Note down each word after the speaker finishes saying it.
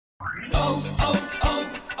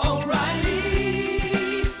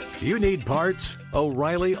O'Reilly. You need parts?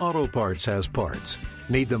 O'Reilly Auto Parts has parts.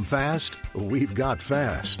 Need them fast? We've got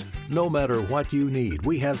fast. No matter what you need,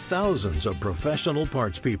 we have thousands of professional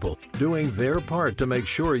parts people doing their part to make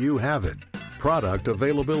sure you have it. Product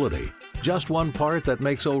availability. Just one part that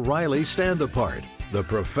makes O'Reilly stand apart. The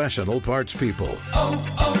professional parts people.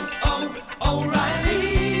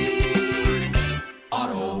 O'Reilly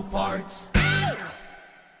Auto Parts.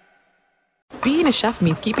 Being a chef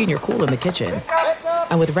means keeping your cool in the kitchen.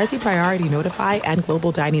 And with Resi Priority Notify and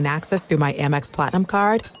Global Dining Access through my Amex Platinum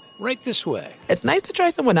card, right this way. It's nice to try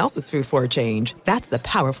someone else's food for a change. That's the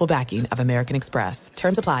powerful backing of American Express.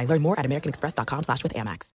 Terms apply. Learn more at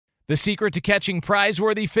americanexpress.com/withAmex. The secret to catching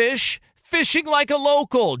prize-worthy fish? Fishing like a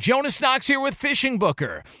local. Jonas Knox here with Fishing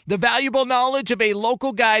Booker. The valuable knowledge of a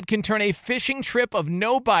local guide can turn a fishing trip of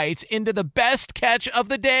no bites into the best catch of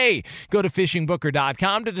the day. Go to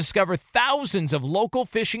fishingbooker.com to discover thousands of local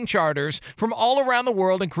fishing charters from all around the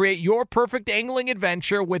world and create your perfect angling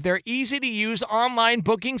adventure with their easy-to-use online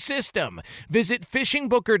booking system. Visit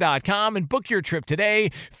fishingbooker.com and book your trip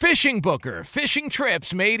today. Fishing Booker. Fishing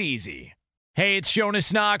trips made easy. Hey, it's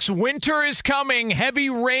Jonas Knox. Winter is coming. Heavy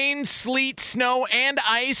rain, sleet, snow, and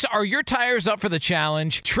ice. Are your tires up for the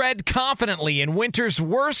challenge? Tread confidently in winter's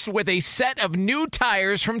worst with a set of new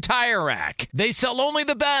tires from Tire Rack. They sell only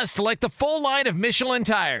the best, like the full line of Michelin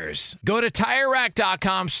tires. Go to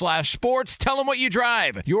TireRack.com/sports. Tell them what you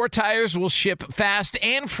drive. Your tires will ship fast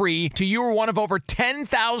and free to you or one of over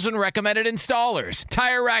 10,000 recommended installers.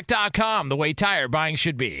 TireRack.com, the way tire buying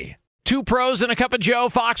should be. Two pros and a cup of Joe,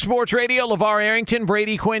 Fox Sports Radio, LeVar Arrington,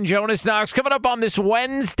 Brady Quinn, Jonas Knox. Coming up on this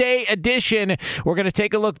Wednesday edition, we're going to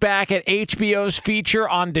take a look back at HBO's feature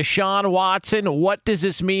on Deshaun Watson. What does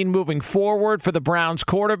this mean moving forward for the Browns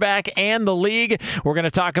quarterback and the league? We're going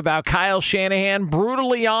to talk about Kyle Shanahan,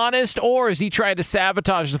 brutally honest, or has he tried to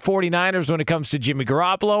sabotage the 49ers when it comes to Jimmy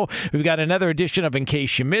Garoppolo? We've got another edition of In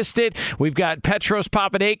Case You Missed It. We've got Petros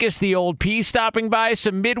Papadakis, the old P, stopping by,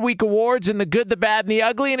 some midweek awards in the good, the bad, and the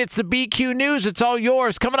ugly, and it's the BQ News. It's all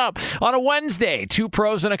yours coming up on a Wednesday. Two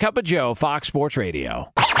pros and a cup of Joe, Fox Sports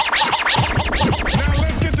Radio. Now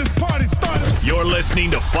let's get this party started. You're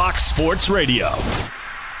listening to Fox Sports Radio.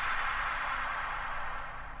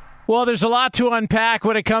 Well, there's a lot to unpack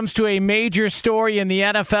when it comes to a major story in the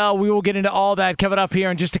NFL. We will get into all that coming up here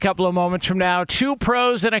in just a couple of moments from now. Two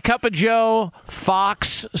pros and a cup of Joe,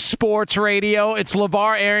 Fox Sports Radio. It's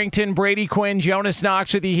LeVar Arrington, Brady Quinn, Jonas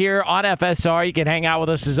Knox with you here on FSR. You can hang out with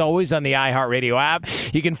us as always on the iHeartRadio app.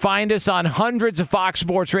 You can find us on hundreds of Fox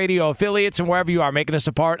Sports Radio affiliates and wherever you are, making us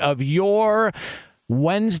a part of your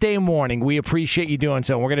Wednesday morning. We appreciate you doing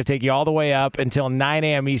so. We're going to take you all the way up until 9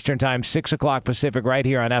 a.m. Eastern Time, 6 o'clock Pacific, right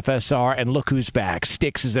here on FSR. And look who's back.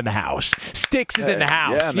 Sticks is in the house. Sticks is in the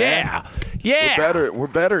house. Yeah, man. Yeah. We're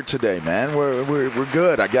better today, man. We're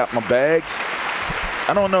good. I got my bags.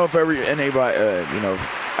 I don't know if anybody,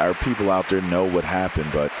 our people out there know what happened,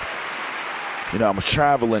 but I was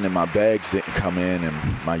traveling and my bags didn't come in,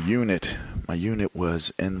 and my unit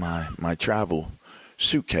was in my travel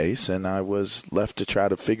suitcase, and I was left to try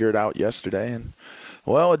to figure it out yesterday, and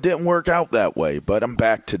well, it didn't work out that way, but I'm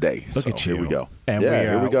back today. Look at you. Here we go. And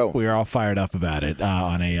here we go. We are all fired up about it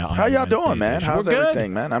on How y'all doing, man? How's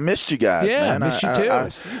everything, man? I missed you guys, man. I missed you too.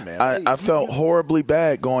 I felt horribly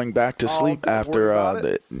bad going back to sleep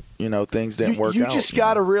after things didn't work out. You just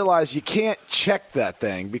got to realize you can't check that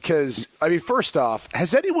thing because, first off,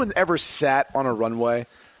 has anyone ever sat on a runway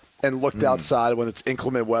and looked outside when it's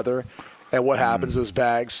inclement weather? And what happens to those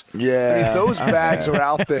bags? Yeah. Those bags are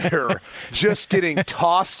out there just getting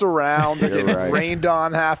tossed around. They're getting rained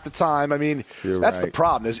on half the time. That's the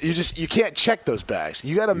problem. Is you can't check those bags.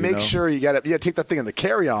 You got to make sure you got to take that thing in the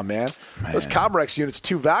carry-on, man. Those Comrex units are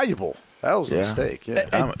too valuable. That was a mistake. Yeah.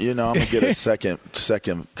 I'm going to get a second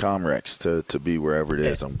Comrex to be wherever it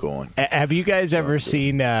is I'm going. Have you guys ever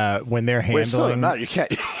seen when they're handling? It still doesn't matter. You can't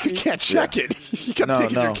check it. You got to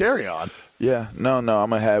take it in your carry-on. Yeah, no, I'm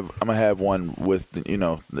gonna have one with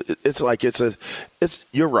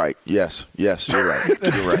you're right. Yes, you're right. You're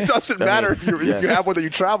right. It doesn't matter if you have one that you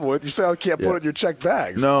travel with. You say, I can't put it in your checked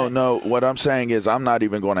bags. No. What I'm saying is I'm not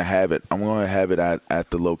even going to have it. I'm going to have it at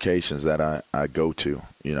the locations that I go to.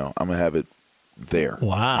 I'm going to have it there.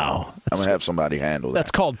 Wow. I'm going to have somebody handle that. That's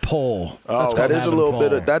called pull. That is a little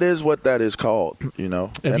bit of, that is what that is called, and I'm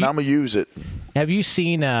going to use it. Have you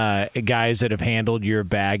seen guys that have handled your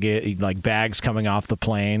bag, like bags coming off the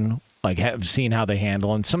plane like have seen how they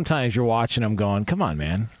handle. And sometimes you're watching them going, come on,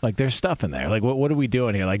 man. Like, there's stuff in there. Like, what are we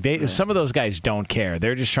doing here? Like, some of those guys don't care.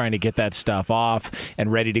 They're just trying to get that stuff off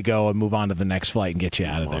and ready to go and move on to the next flight and get you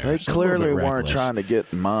out of there. They clearly weren't trying to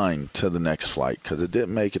get mine to the next flight because it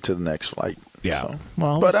didn't make it to the next flight. Yeah. So.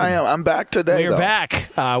 Well, but I'm back today, We're back.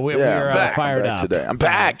 We're back. fired I'm back up. today. I'm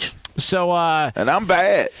back. So, and I'm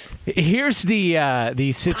bad. Here's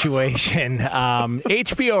the situation.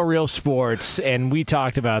 HBO Real Sports, and we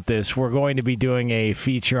talked about this. We're going to be doing a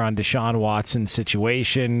feature on Deshaun Watson's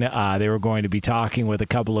situation. They were going to be talking with a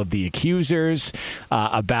couple of the accusers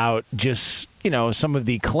about just some of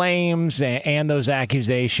the claims and those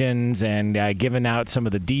accusations and giving out some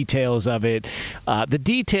of the details of it. The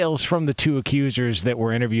details from the two accusers that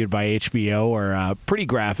were interviewed by HBO are pretty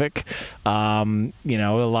graphic. A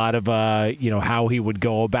lot of how he would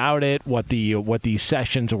go about it, what the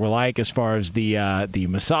sessions were like as far as the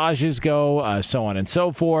massages go, so on and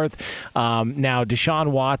so forth. Now,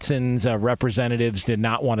 Deshaun Watson's representatives did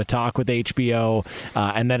not want to talk with HBO,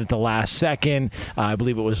 and then at the last second, I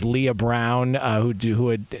believe it was Leah Graham, who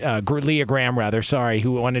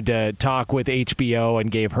wanted to talk with HBO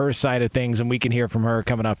and gave her side of things, and we can hear from her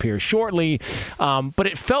coming up here shortly. But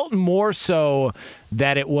it felt more so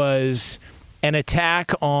that it was an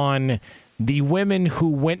attack on the women who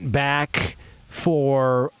went back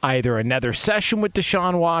for either another session with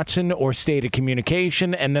Deshaun Watson or state of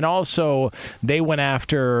communication. And then also they went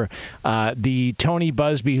after the Tony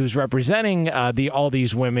Busby, who's representing all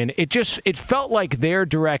these women. It felt like their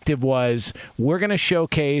directive was, we're going to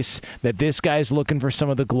showcase that this guy's looking for some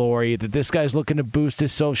of the glory, that this guy's looking to boost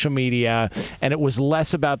his social media. And it was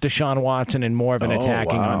less about Deshaun Watson and more of an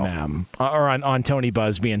attacking on them, or on Tony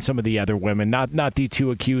Busby and some of the other women, not the two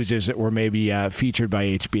accusers that were maybe featured by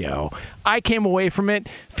HBO. I came away from it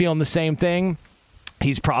feeling the same thing.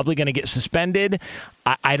 He's probably going to get suspended.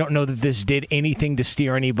 I don't know that this did anything to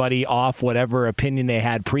steer anybody off whatever opinion they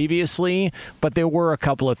had previously, but there were a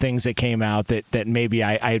couple of things that came out that maybe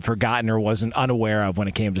I had forgotten or wasn't unaware of when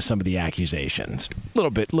it came to some of the accusations. A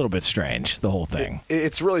little bit strange, the whole thing.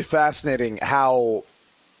 It's really fascinating how,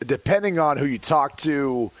 depending on who you talk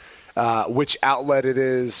to, which outlet it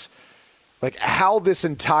is, like how this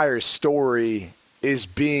entire story is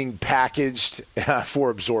being packaged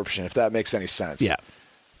for absorption, if that makes any sense. Yeah.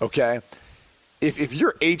 Okay? If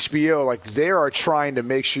you're HBO, like, they are trying to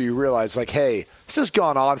make sure you realize, like, hey, this has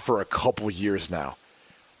gone on for a couple years now.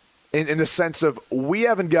 In the sense of, we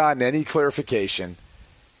haven't gotten any clarification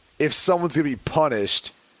if someone's going to be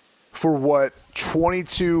punished for what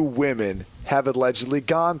 22 women have allegedly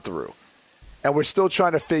gone through. And we're still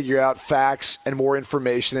trying to figure out facts and more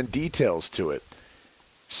information and details to it.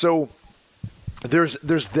 So there's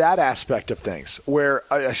that aspect of things where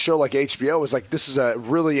a show like HBO is like, this is a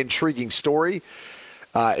really intriguing story.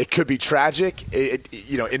 It could be tragic,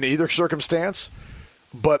 in either circumstance,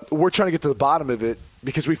 but we're trying to get to the bottom of it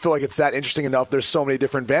because we feel like it's that interesting enough. There's so many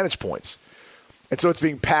different vantage points. And so it's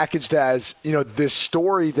being packaged as, this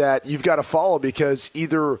story that you've got to follow because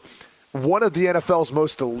either one of the NFL's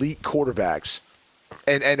most elite quarterbacks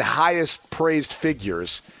and highest praised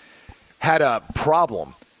figures had a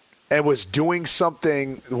problem and was doing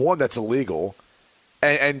something, one, that's illegal,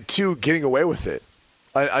 and two, getting away with it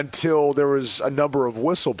until there was a number of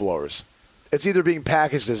whistleblowers. It's either being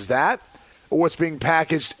packaged as that, or it's being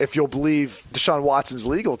packaged, if you'll believe Deshaun Watson's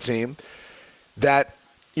legal team, that,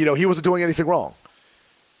 he wasn't doing anything wrong.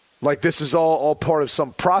 Like, this is all part of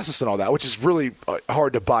some process and all that, which is really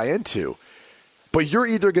hard to buy into. But you're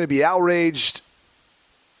either going to be outraged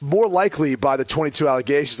more likely by the 22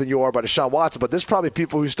 allegations than you are by Deshaun Watson, but there's probably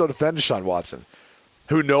people who still defend Deshaun Watson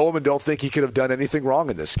who know him and don't think he could have done anything wrong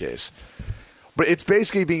in this case. But it's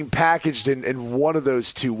basically being packaged in one of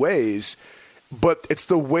those two ways, but it's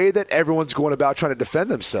the way that everyone's going about trying to defend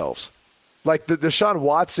themselves. Like the Deshaun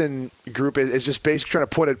Watson group is just basically trying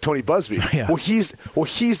to point at Tony Busby. Yeah. Well, he's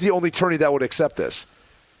the only attorney that would accept this.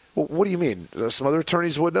 Well, what do you mean? Some other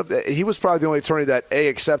attorneys wouldn't have? He was probably the only attorney that, A,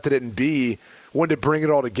 accepted it, and B, wanted to bring it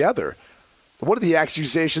all together. One of the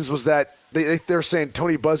accusations was that they're saying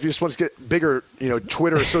Tony Busby just wants to get bigger,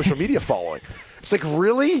 Twitter or social media following. It's like,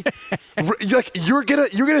 really? You're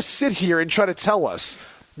gonna sit here and try to tell us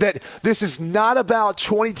that this is not about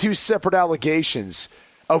 22 separate allegations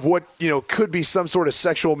of what could be some sort of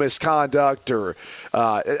sexual misconduct or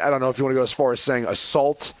I don't know if you want to go as far as saying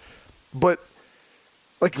assault, but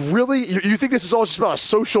like, really? You think this is all just about a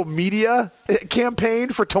social media campaign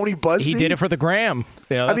for Tony Busby? He did it for the gram.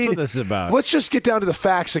 That's what this is about. Let's just get down to the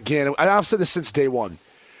facts again. And I've said this since day one.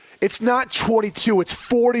 It's not 22. It's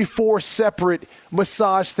 44 separate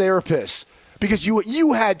massage therapists because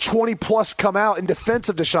you had 20-plus come out in defense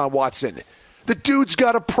of Deshaun Watson. The dude's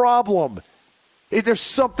got a problem. There's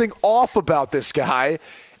something off about this guy,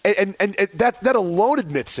 and that alone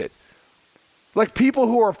admits it. Like, people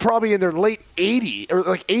who are probably in their late 80s or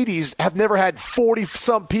like 80s have never had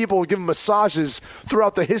 40-some people give them massages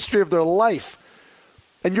throughout the history of their life.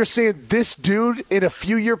 And you're saying this dude in a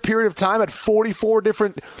few-year period of time had 44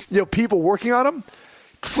 different people working on him?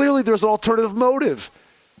 Clearly there's an alternative motive.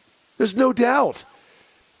 There's no doubt.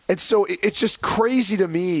 And so it's just crazy to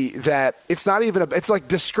me that it's not even it's like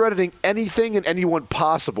discrediting anything and anyone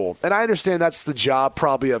possible. And I understand that's the job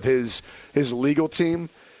probably of his legal team.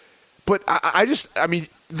 But I mean,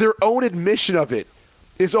 their own admission of it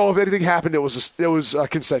is, if anything happened, it was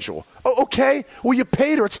consensual. Oh, okay. Well, you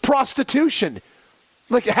paid her. It's prostitution.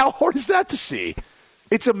 Like, how hard is that to see?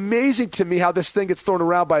 It's amazing to me how this thing gets thrown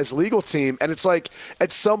around by his legal team. And it's like,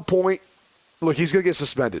 at some point, look, he's going to get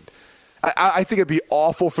suspended. I think it'd be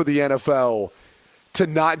awful for the NFL to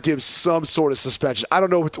not give some sort of suspension. I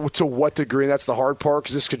don't know to what degree, and that's the hard part,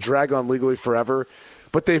 because this could drag on legally forever.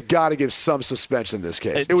 But they've got to give some suspension in this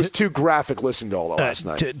case. It was too graphic listening to all that last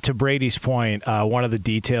night. To Brady's point, one of the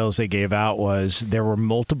details they gave out was there were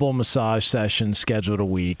multiple massage sessions scheduled a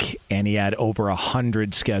week, and he had over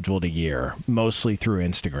 100 scheduled a year, mostly through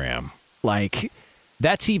Instagram. Like,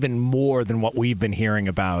 that's even more than what we've been hearing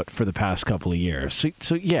about for the past couple of years.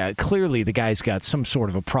 So yeah, clearly the guy's got some sort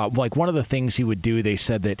of a problem. Like, one of the things he would do, they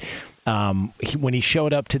said that when he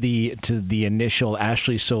showed up to the initial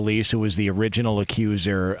Ashley Solis, who was the original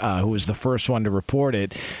accuser, who was the first one to report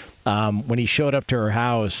it, when he showed up to her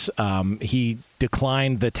house, he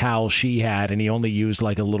declined the towel she had, and he only used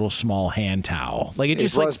like a little small hand towel. Like, it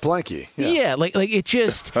just like Blanky. Yeah, like it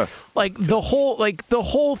just like the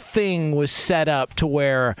whole thing was set up to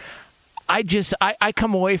where I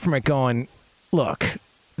come away from it going, look,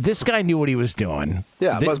 this guy knew what he was doing.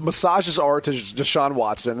 Yeah, massages are to Deshaun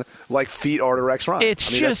Watson like feet are to Rex Ryan.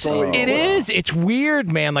 It's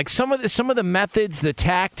weird, man. Like, some of the methods, the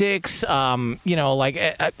tactics, that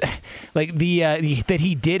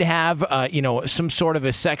he did have, some sort of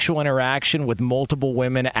a sexual interaction with multiple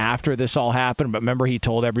women after this all happened. But remember, he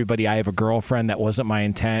told everybody, I have a girlfriend. That wasn't my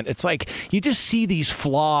intent. It's like you just see these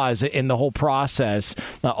flaws in the whole process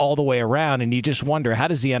all the way around, and you just wonder, how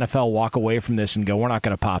does the NFL walk away from this and go, we're not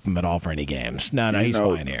going to pop him at all for any games? No, he's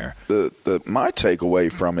fine here. My takeaway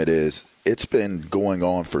from it is it's been going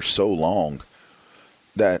on for so long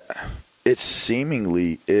that it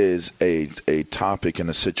seemingly is a topic and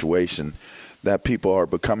a situation that people are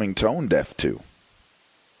becoming tone deaf to.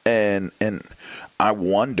 And I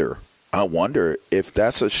wonder if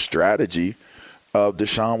that's a strategy of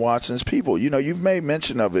Deshaun Watson's people. You've made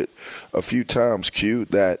mention of it a few times, Q,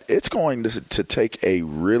 that it's going to take a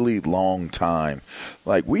really long time.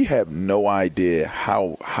 Like, we have no idea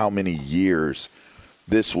how many years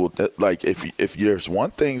this will, like, if there's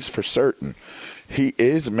one thing's for certain, he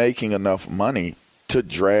is making enough money to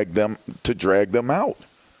drag them out.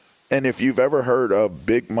 And if you've ever heard of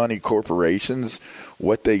big money corporations,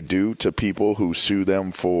 what they do to people who sue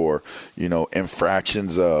them for,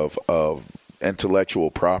 infractions of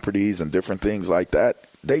intellectual properties and different things like that,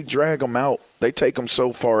 they drag them out. They take them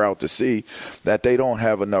so far out to sea that they don't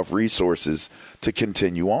have enough resources to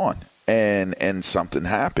continue on. And something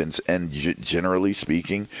happens. And generally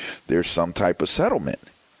speaking, there's some type of settlement.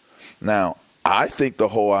 Now, I think the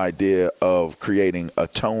whole idea of creating a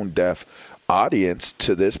tone-deaf audience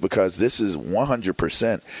to this, because this is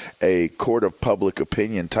 100% a court of public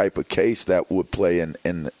opinion type of case that would play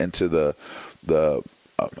into the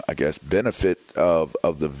I guess, benefit of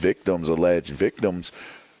the victims, alleged victims.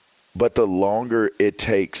 But the longer it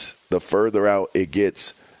takes, the further out it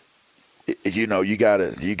gets. You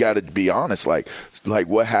gotta be honest. Like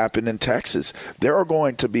what happened in Texas, there are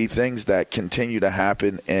going to be things that continue to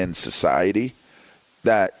happen in society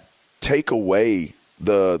that take away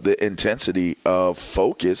the intensity of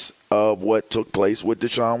focus of what took place with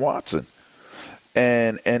Deshaun Watson.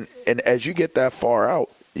 And as you get that far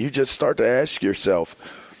out, you just start to ask yourself,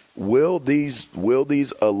 will these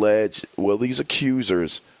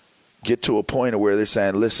accusers get to a point where they're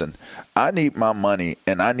saying, listen, I need my money,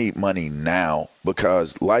 and I need money now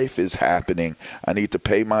because life is happening. I need to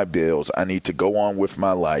pay my bills. I need to go on with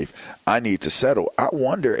my life. I need to settle. I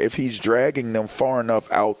wonder if he's dragging them far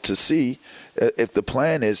enough out to see if the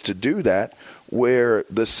plan is to do that, where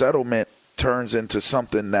the settlement turns into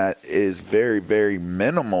something that is very, very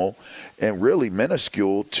minimal and really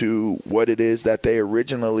minuscule to what it is that they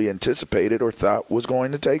originally anticipated or thought was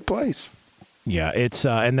going to take place. Yeah, it's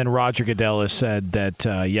and then Roger Goodell has said that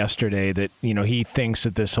yesterday that he thinks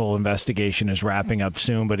that this whole investigation is wrapping up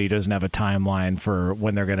soon, but he doesn't have a timeline for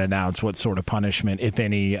when they're going to announce what sort of punishment, if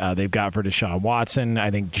any, they've got for Deshaun Watson.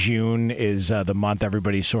 I think June is the month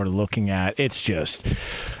everybody's sort of looking at. It's just,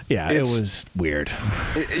 it was weird.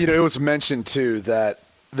 It was mentioned too that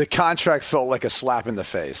the contract felt like a slap in the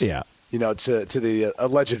face. Yeah, to the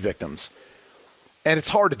alleged victims, and it's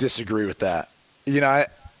hard to disagree with that.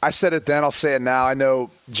 I said it then, I'll say it now. I know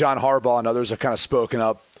John Harbaugh and others have kind of spoken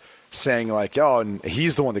up saying like, and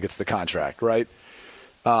he's the one that gets the contract, right?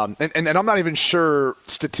 And I'm not even sure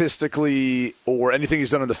statistically or anything he's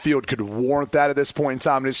done on the field could warrant that at this point in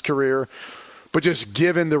time in his career. But just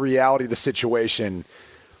given the reality of the situation,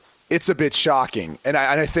 it's a bit shocking. And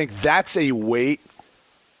I think that's a weight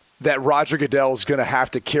that Roger Goodell is going to have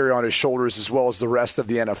to carry on his shoulders as well as the rest of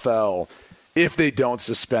the NFL if they don't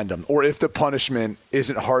suspend him or if the punishment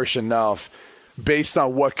isn't harsh enough based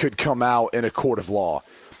on what could come out in a court of law.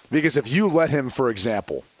 Because if you let him, for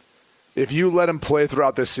example, if you let him play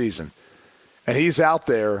throughout this season and he's out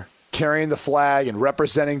there carrying the flag and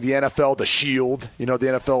representing the NFL, the shield, the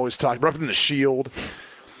NFL always talks, representing the shield,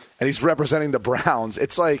 and he's representing the Browns,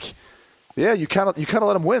 it's like, you kind of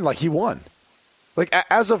let him win like he won. Like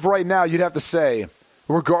as of right now, you'd have to say,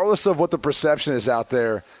 regardless of what the perception is out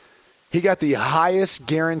there, he got the highest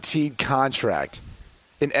guaranteed contract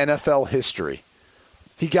in NFL history.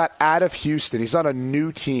 He got out of Houston. He's on a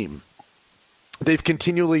new team. They've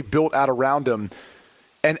continually built out around him.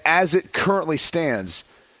 And as it currently stands,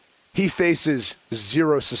 he faces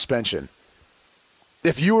 0 suspension.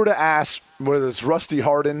 If you were to ask whether it's Rusty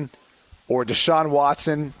Hardin or Deshaun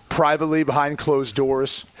Watson privately behind closed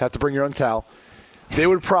doors, have to bring your own towel, they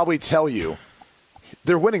would probably tell you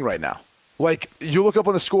they're winning right now. Like, you look up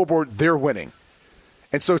on the scoreboard, they're winning.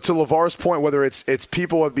 And so to LeVar's point, whether it's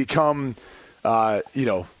people have become, a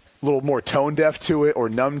little more tone deaf to it or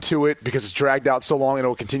numb to it because it's dragged out so long and it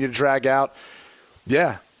will continue to drag out.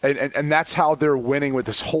 Yeah. And that's how they're winning with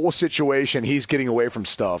this whole situation. He's getting away from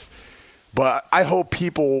stuff. But I hope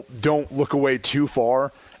people don't look away too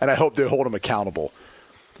far, and I hope they hold him accountable.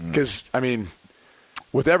 Because,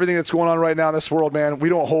 with everything that's going on right now in this world, man, we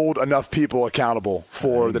don't hold enough people accountable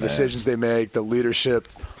for the decisions they make, the leadership,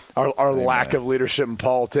 our lack of leadership in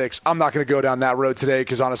politics. I'm not going to go down that road today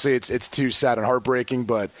because, honestly, it's too sad and heartbreaking.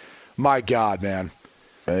 But, my God, man,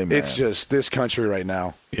 it's just this country right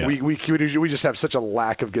now. Yeah. We just have such a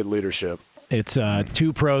lack of good leadership. It's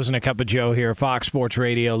Two Pros and a Cup of Joe here, Fox Sports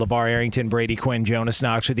Radio. LeVar Arrington, Brady Quinn, Jonas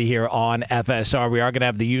Knox with you here on FSR. We are going to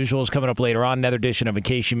have the usuals coming up later on. Another edition of In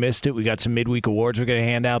Case You Missed It. We got some midweek awards we're going to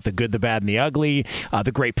hand out, the good, the bad, and the ugly.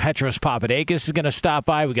 The great Petros Papadakis is going to stop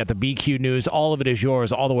by. We got the BQ News. All of it is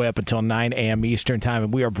yours all the way up until 9 a.m. Eastern Time.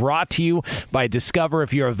 And we are brought to you by Discover.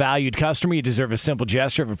 If you're a valued customer, you deserve a simple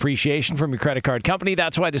gesture of appreciation from your credit card company.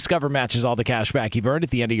 That's why Discover matches all the cash back you've earned at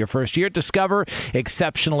the end of your first year. Discover,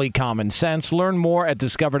 exceptionally common sense. Learn more at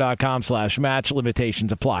discover.com/match.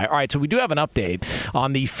 Limitations apply. All right, so we do have an update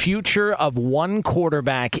on the future of one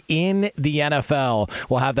quarterback in the NFL.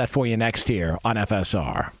 We'll have that for you next here on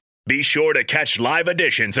FSR. Be sure to catch live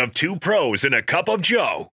editions of Two Pros and a Cup of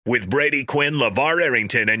Joe with Brady Quinn, LeVar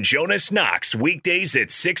Arrington, and Jonas Knox weekdays at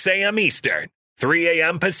 6 a.m. Eastern, 3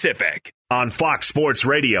 a.m. Pacific on Fox Sports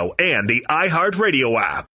Radio and the iHeartRadio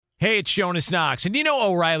app. Hey, it's Jonas Knox, and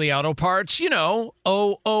O'Reilly Auto Parts,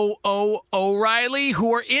 O'Reilly,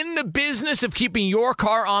 who are in the business of keeping your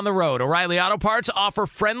car on the road. O'Reilly Auto Parts offer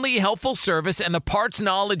friendly, helpful service and the parts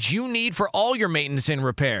knowledge you need for all your maintenance and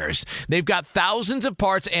repairs. They've got thousands of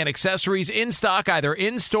parts and accessories in stock, either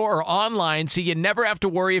in-store or online, so you never have to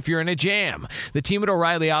worry if you're in a jam. The team at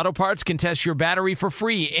O'Reilly Auto Parts can test your battery for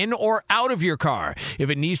free in or out of your car.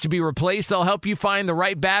 If it needs to be replaced, they'll help you find the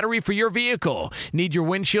right battery for your vehicle. Need your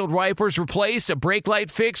windshield wipers replaced, a brake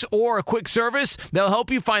light fix, or a quick service? They'll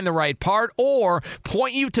help you find the right part or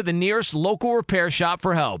point you to the nearest local repair shop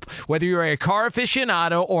for help. Whether you're a car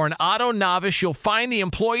aficionado or an auto novice, you'll find the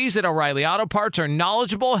employees at O'Reilly Auto Parts are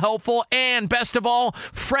knowledgeable, helpful, and best of all,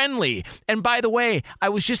 friendly. And by the way, I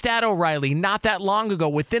was just at O'Reilly not that long ago,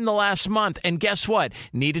 within the last month, and guess what?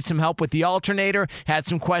 Needed some help with the alternator, had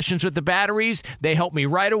some questions with the batteries. They helped me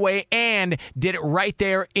right away and did it right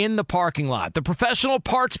there in the parking lot. The professional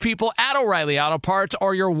parts people at O'Reilly Auto Parts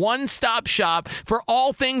are your one-stop shop for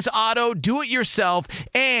all things auto, do-it-yourself,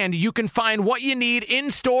 and you can find what you need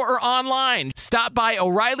in-store or online. Stop by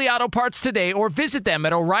O'Reilly Auto Parts today or visit them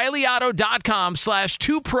at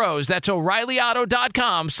O'ReillyAuto.com/2pros. That's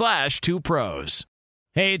O'ReillyAuto.com/2pros.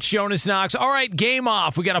 Hey, it's Jonas Knox. All right, game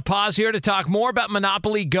off. We got to pause here to talk more about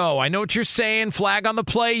Monopoly Go. I know what you're saying, flag on the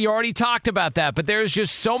play. You already talked about that, but there's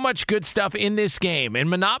just so much good stuff in this game. In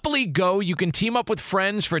Monopoly Go, you can team up with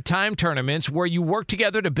friends for time tournaments where you work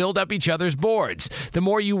together to build up each other's boards. The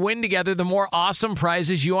more you win together, the more awesome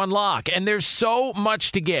prizes you unlock. And there's so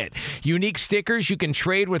much to get. Unique stickers you can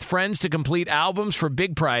trade with friends to complete albums for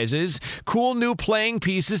big prizes. Cool new playing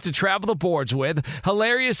pieces to travel the boards with.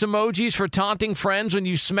 Hilarious emojis for taunting friends when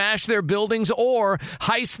you smash their buildings or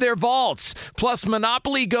heist their vaults. Plus,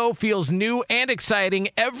 Monopoly Go feels new and exciting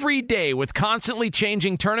every day with constantly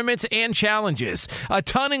changing tournaments and challenges. A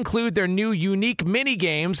ton include their new unique mini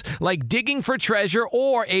games like digging for treasure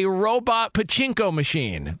or a robot pachinko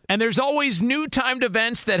machine. And there's always new timed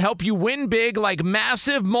events that help you win big, like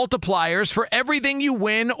massive multipliers for everything you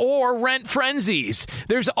win or rent frenzies.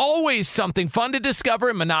 There's always something fun to discover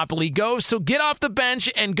in Monopoly Go, so get off the bench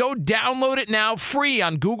and go download it now free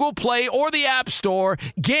on Google Play or the App Store.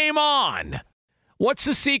 Game on! What's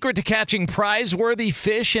the secret to catching prize-worthy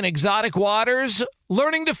fish in exotic waters?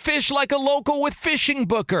 Learning to fish like a local with Fishing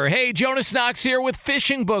Booker. Hey, Jonas Knox here with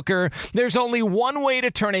Fishing Booker. There's only one way to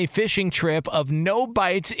turn a fishing trip of no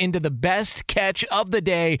bites into the best catch of the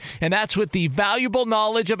day, and that's with the valuable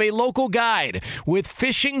knowledge of a local guide. With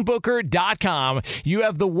FishingBooker.com, you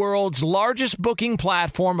have the world's largest booking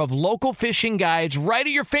platform of local fishing guides right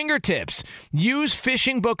at your fingertips. Use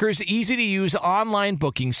Fishing Booker's easy-to-use online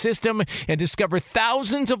booking system and discover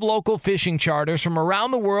thousands of local fishing charters from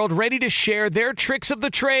around the world ready to share their tricks of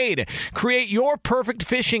the trade. Create your perfect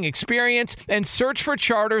fishing experience and search for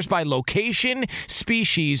charters by location,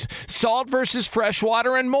 species, salt versus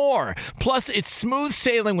freshwater, and more. Plus, it's smooth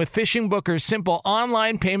sailing with Fishing Booker's simple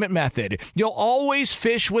online payment method. You'll always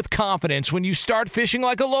fish with confidence when you start fishing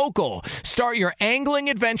like a local. Start your angling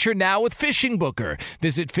adventure now with Fishing Booker.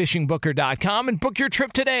 Visit FishingBooker.com and book your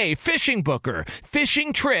trip today. Fishing Booker.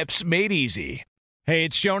 Fishing trips made easy. Hey,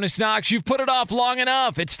 it's Jonas Knox. You've put it off long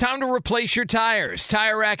enough. It's time to replace your tires.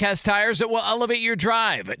 Tire Rack has tires that will elevate your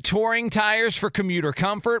drive. Touring tires for commuter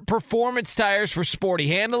comfort, performance tires for sporty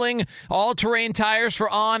handling, all-terrain tires for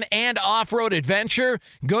on- and off-road adventure.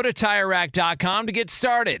 Go to TireRack.com to get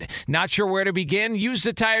started. Not sure where to begin? Use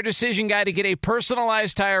the Tire Decision Guide to get a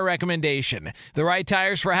personalized tire recommendation. The right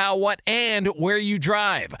tires for how, what, and where you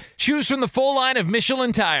drive. Choose from the full line of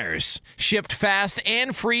Michelin tires. Shipped fast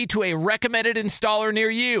and free to a recommended installer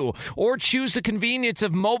near you, or choose the convenience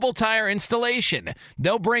of mobile tire installation.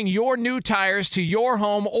 They'll bring your new tires to your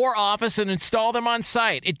home or office and install them on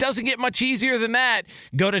site. It doesn't get much easier than that.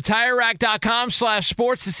 Go to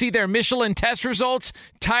TireRack.com/sports to see their Michelin test results,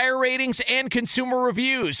 tire ratings, and consumer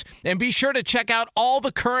reviews. And be sure to check out all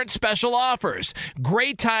the current special offers.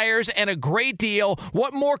 Great tires and a great deal.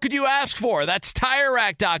 What more could you ask for? That's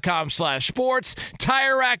TireRack.com/sports.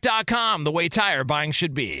 TireRack.com, the way tire buying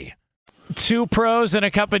should be. Two pros and a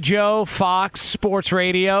cup of Joe, Fox Sports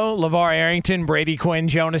Radio. LeVar Arrington, Brady Quinn,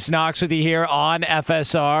 Jonas Knox with you here on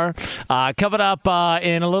FSR. Coming up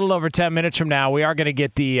in a little over 10 minutes from now, we are going to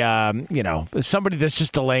get the, somebody that's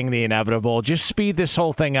just delaying the inevitable. Just speed this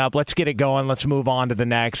whole thing up. Let's get it going. Let's move on to the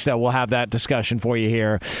next. We'll have that discussion for you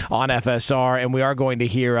here on FSR, and we are going to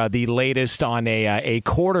hear the latest on a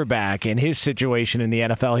quarterback and his situation in the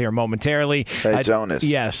NFL here momentarily. Hey, Jonas.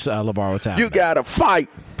 Yes, LeVar, what's happening? You got to fight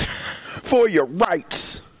for your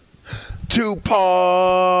rights to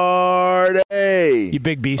party. You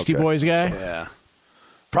big Beastie Boys guy? Yeah.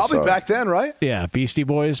 Probably back then, right? Yeah, Beastie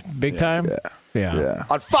Boys, big time. Yeah.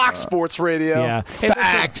 On Fox Sports Radio. Yeah.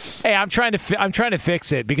 Facts. Hey, I'm trying to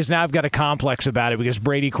fix it because now I've got a complex about it because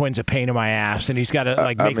Brady Quinn's a pain in my ass and he's got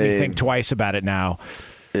to make me think twice about it now.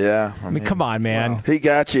 Yeah. I mean, come on, man. Well, he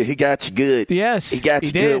got you good. Yes. He got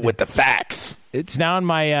you good with the facts. It's now in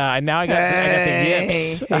my I got the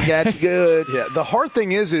yips. He got you good. Yeah, the hard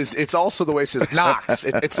thing is it's also the way he says Knox.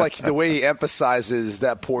 It's like the way he emphasizes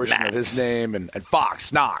that portion of his name and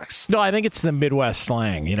Fox, Knox. No, I think it's the Midwest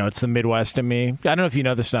slang. It's the Midwest in me. I don't know if you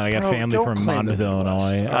know this. I got family from Monmouth,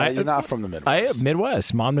 Illinois. You're not from the Midwest.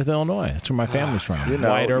 Midwest, Monmouth, Illinois. That's where my family's from.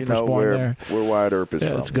 Wyatt Earp was born there. Where Wyatt Earp is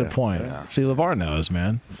from. That's a good point. Yeah. See, LeVar knows,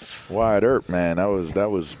 man. Wyatt Earp, man. That was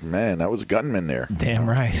a gunman there. Damn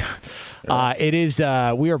right. It is.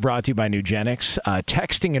 We are brought to you by Nugenix.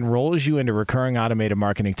 Texting enrolls you into recurring automated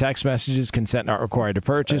marketing text messages. Consent not required to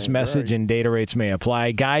purchase. Message and data rates may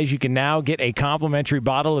apply. Guys, you can now get a complimentary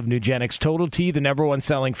bottle of Nugenix Total T, the #1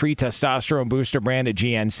 selling free testosterone booster brand at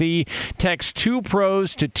GNC. Text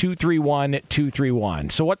 2PROS to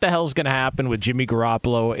 231-231. So what the hell's going to happen with Jimmy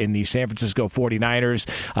Garoppolo in the San Francisco 49ers?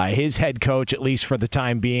 His head coach, at least for the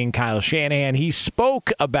time being, Kyle Shanahan, he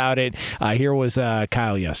spoke about it. Here was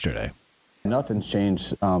Kyle yesterday. Nothing's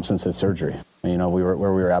changed since his surgery. We were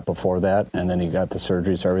where we were at before that, and then he got the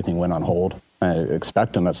surgery, so everything went on hold. I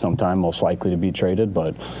expect him at some time most likely to be traded,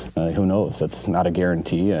 but who knows? It's not a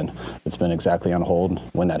guarantee, and it's been exactly on hold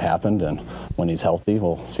when that happened, and when he's healthy,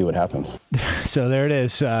 we'll see what happens. So there it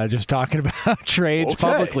is, just talking about trades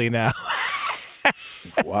publicly now.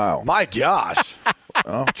 Wow. My gosh.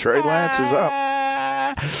 Well, Trey Lance is up.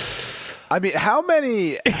 I mean, how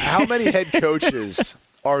many head coaches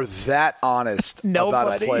are that honest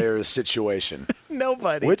about a player's situation?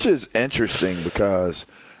 Nobody. Which is interesting because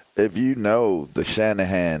if you know the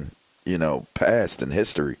Shanahan, past and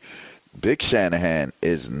history, Big Shanahan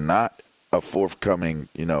is not a forthcoming,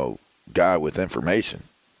 guy with information.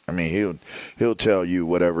 I mean, he'll tell you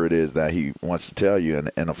whatever it is that he wants to tell you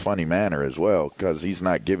in a funny manner as well, because he's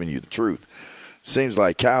not giving you the truth. Seems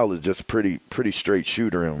like Kyle is just pretty straight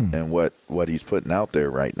shooter in what he's putting out there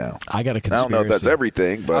right now. I got a conspiracy. I don't know if that's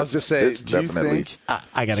everything, but I was just saying, do definitely. you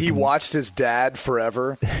think he watched his dad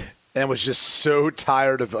forever and was just so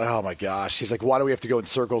tired of, oh my gosh. He's like, why do we have to go in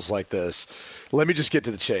circles like this? Let me just get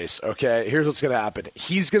to the chase, okay? Here's what's going to happen.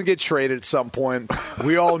 He's going to get traded at some point.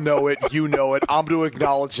 We all know it. You know it. I'm going to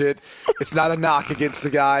acknowledge it. It's not a knock against the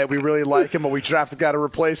guy. We really like him, but we draft the guy to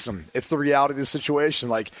replace him. It's the reality of the situation.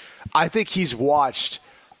 Like, I think he's watched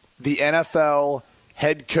the NFL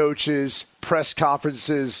head coaches, press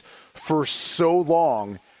conferences for so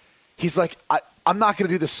long. He's like, I'm not going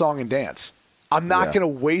to do the song and dance. I'm not going to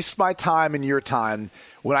waste my time and your time.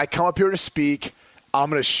 When I come up here to speak, I'm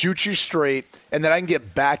going to shoot you straight, and then I can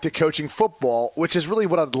get back to coaching football, which is really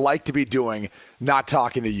what I'd like to be doing, not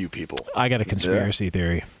talking to you people. I got a conspiracy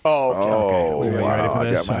theory. Oh, okay. Wow. I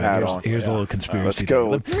got my hat on. Here's a little conspiracy Let's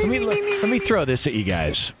go. theory. Let me throw this at you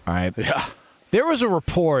guys, all right? Yeah. There was a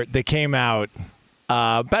report that came out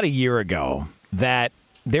about a year ago that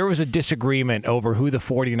there was a disagreement over who the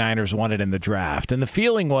 49ers wanted in the draft. And the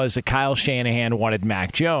feeling was that Kyle Shanahan wanted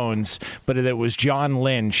Mac Jones, but that it was John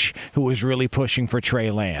Lynch who was really pushing for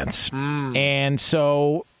Trey Lance. And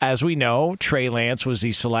so, as we know, Trey Lance was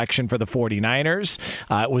the selection for the 49ers.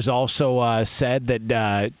 It was also said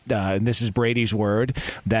that, and this is Brady's word,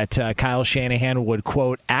 that Kyle Shanahan would,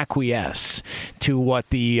 quote, acquiesce to what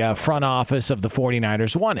the front office of the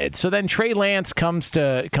 49ers wanted. So then Trey Lance comes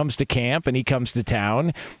to camp, and he comes to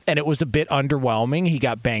town, and it was a bit underwhelming. He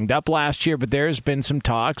got banged up last year, but there's been some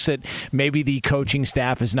talks that maybe the coaching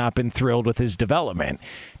staff has not been thrilled with his development.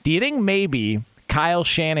 Do you think maybe Kyle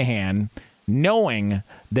Shanahan, knowing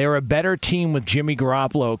they're a better team with Jimmy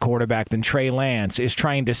Garoppolo at quarterback than Trey Lance, is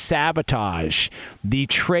trying to sabotage the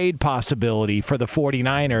trade possibility for the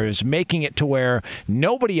 49ers, making it to where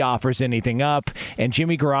nobody offers anything up, and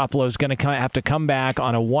Jimmy Garoppolo is going to have to come back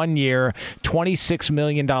on a one-year, $26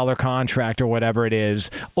 million contract or whatever it is,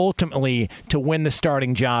 ultimately to win the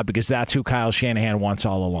starting job, because that's who Kyle Shanahan wants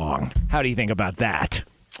all along. How do you think about that?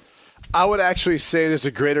 I would actually say there's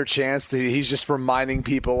a greater chance that he's just reminding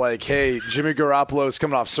people like, hey, Jimmy Garoppolo is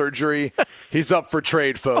coming off surgery. He's up for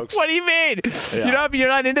trade, folks. What do you mean? Yeah. You're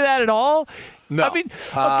not into that at all? No. I mean,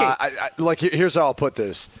 okay. Here's how I'll put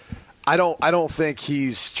this. I don't think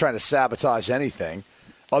he's trying to sabotage anything.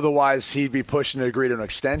 Otherwise, he'd be pushing to agree to an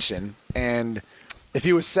extension. And if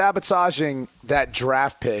he was sabotaging that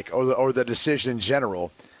draft pick or the decision in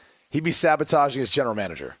general, he'd be sabotaging his general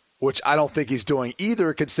manager, which I don't think he's doing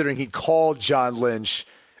either, considering he called John Lynch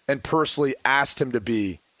and personally asked him to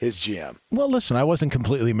be his GM. Well, listen, I wasn't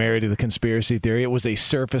completely married to the conspiracy theory. It was a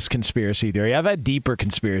surface conspiracy theory. I've had deeper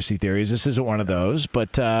conspiracy theories. This isn't one of those,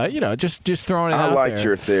 but just throwing it out there. I liked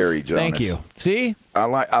your theory, Jonas. Thank you. See? I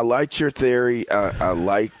liked your theory. I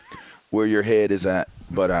like where your head is at,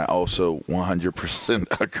 but I also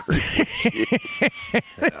 100% agree with you.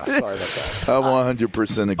 Sorry about that. I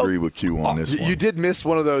 100% agree with you on this one. You did miss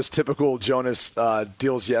one of those typical Jonas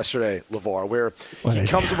deals yesterday, LeVar, where he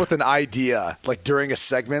comes up with an idea like during a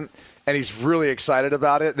segment, and he's really excited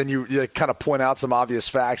about it. Then you kind of point out some obvious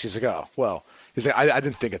facts. He's like, oh, well. He's like, I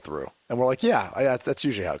didn't think it through. And we're like, yeah, that's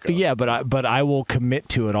usually how it goes. Yeah, but I will commit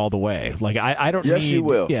to it all the way. Like I don't Yes, need. you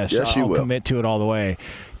will. Yes, Yes, you I'll will. commit to it all the way.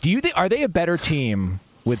 Do you think, are they a better team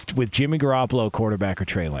with Jimmy Garoppolo quarterback or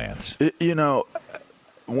Trey Lance?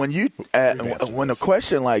 When a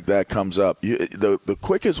question like that comes up, the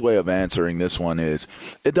quickest way of answering this one is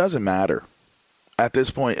it doesn't matter. At this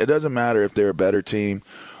point, it doesn't matter if they're a better team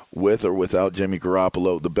with or without Jimmy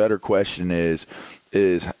Garoppolo. The better question is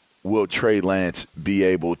will Trey Lance be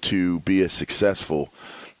able to be as successful,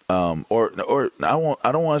 or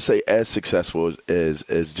I don't want to say as successful as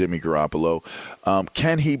Jimmy Garoppolo.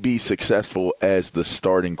 Can he be successful as the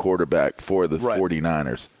starting quarterback for the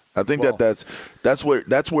 49ers? I think that's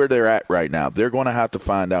where they're at right now. They're going to have to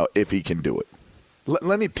find out if he can do it.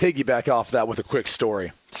 Let me piggyback off that with a quick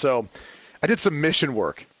story. So I did some mission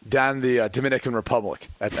work down in the Dominican Republic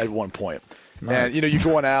at one point. Nice. And, you're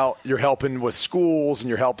going out, you're helping with schools, and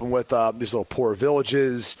you're helping with these little poor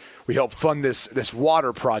villages. We helped fund this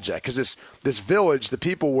water project because this village, the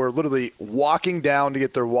people were literally walking down to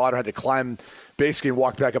get their water, had to climb basically and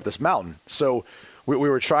walk back up this mountain. So we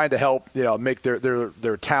were trying to help, make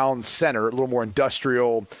their town center a little more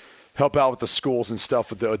industrial, help out with the schools and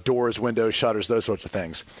stuff with the doors, windows, shutters, those sorts of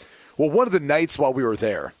things. Well, one of the nights while we were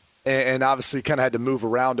there, and obviously kind of had to move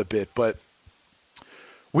around a bit, but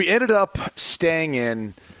we ended up staying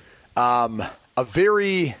in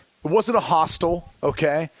it wasn't a hostel,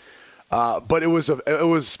 okay, but it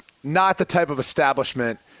was not the type of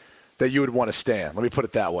establishment that you would want to stay in. Let me put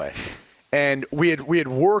it that way. And we had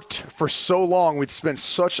worked for so long, we'd spent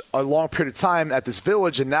such a long period of time at this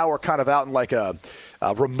village, and now we're kind of out in like a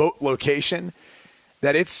remote location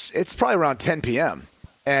that it's probably around 10 p.m.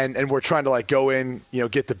 And we're trying to like go in,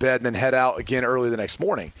 get to bed and then head out again early the next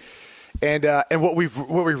morning. And what we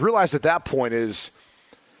realized at that point is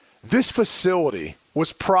this facility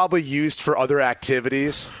was probably used for other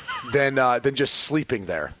activities than just sleeping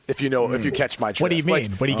there. If you catch my drift. What do you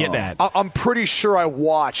mean? What do you get at? I'm pretty sure I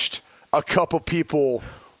watched a couple people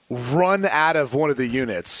run out of one of the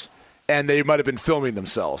units, and they might have been filming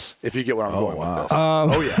themselves, if you get where I'm going with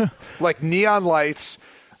this. Yeah. Like neon lights,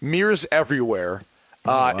 mirrors everywhere.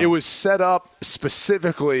 It was set up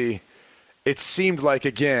specifically, it seemed like,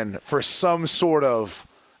 again, for some sort of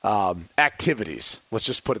activities. Let's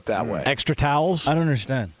just put it that way. Extra towels? I don't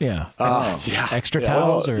understand. Yeah. Yeah. Extra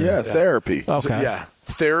towels? Therapy. Okay. So, yeah.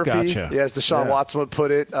 Therapy. Gotcha. Yeah, as Deshaun Watson would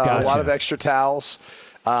put it. Gotcha. A lot of extra towels.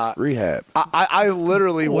 Rehab. I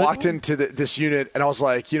literally walked into this unit, and I was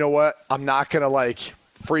like, you know what? I'm not going to,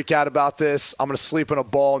 freak out about this. I'm going to sleep in a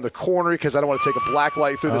ball in the corner because I don't want to take a black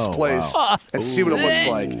light through this place and see what it looks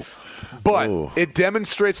like. But it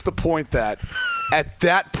demonstrates the point that at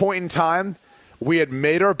that point in time, we had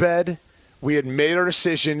made our bed. We had made our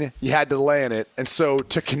decision. You had to lay in it. And so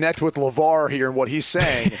to connect with LeVar here and what he's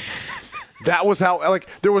saying, that was how,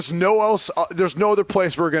 there was there's no other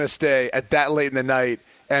place we were going to stay at that late in the night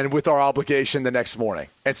and with our obligation the next morning.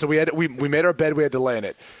 And so we made our bed. We had to lay in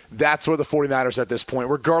it. That's where the 49ers at this point,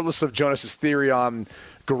 regardless of Jonas's theory on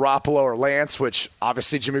Garoppolo or Lance, which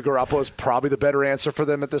obviously Jimmy Garoppolo is probably the better answer for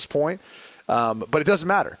them at this point. But it doesn't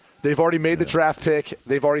matter. They've already made the draft pick.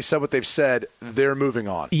 They've already said what they've said. They're moving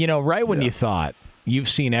on. Right when you thought you've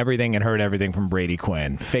seen everything and heard everything from Brady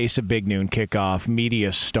Quinn, face a big noon kickoff,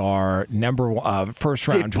 media star, first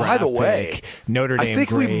round draft by the way, pick, Notre Dame. I think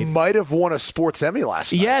great. we might have won a Sports Emmy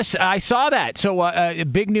last night. Yes, I saw that. So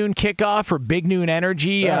big noon kickoff or big noon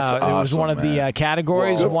energy. That's it was one of the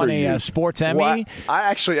categories. Well, won a Sports Emmy. Well, I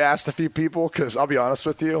actually asked a few people because I'll be honest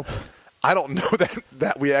with you. I don't know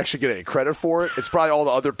that we actually get any credit for it. It's probably all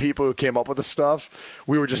the other people who came up with the stuff.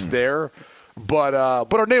 We were just there. But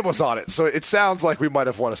our name was on it, so it sounds like we might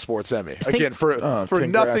have won a Sports Emmy. Again, for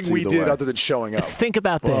nothing we did other than showing up. Think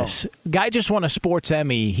about this. Guy just won a Sports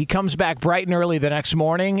Emmy. He comes back bright and early the next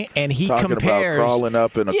morning, and he compares about crawling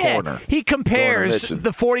up in a corner. He compares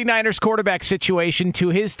the 49ers quarterback situation to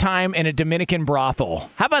his time in a Dominican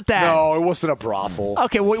brothel. How about that? No, it wasn't a brothel.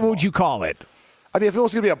 Okay, what would you call it? I mean, if it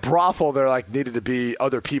was going to be a brothel, there needed to be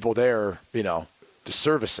other people there, just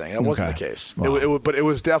servicing. That wasn't the case. Wow. But it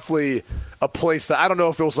was definitely a place that I don't know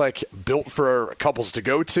if it was built for couples to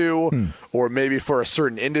go to or maybe for a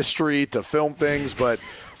certain industry to film things. But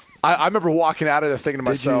I remember walking out of there thinking to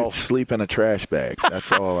myself, did you sleep in a trash bag?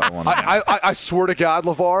 That's all I want to know. I swear to God,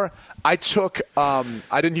 LeVar, I took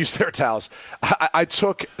I didn't use their towels. I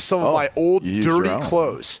took some of my old dirty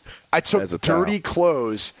clothes. I took dirty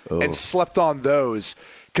clothes and slept on those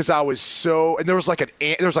because I was and there was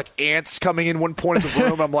ants coming in one point of the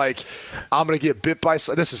room. I'm like, I'm gonna get bit by.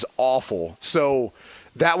 This is awful. So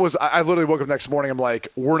that was. I literally woke up next morning. I'm like,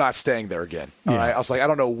 we're not staying there again. All right. I was like, I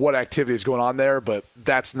don't know what activity is going on there, but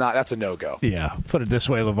that's a no-go. Yeah. Put it this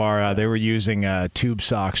way, LeVar, they were using tube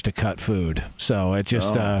socks to cut food. So it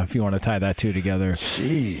just if you want to tie that two together,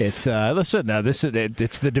 it's listen.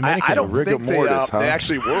 It's the Dominican. I don't think they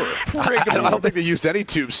actually were. I don't think they used any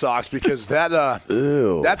tube socks because that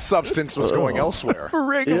substance was going elsewhere.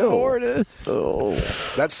 Rigor mortis.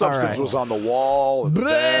 That substance was on the wall, the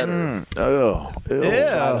bed.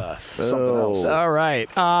 Something else. All right.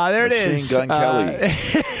 There it is. Machine Gun Kelly.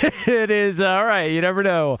 It is. All right. You never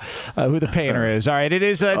know who the painter is. All right. It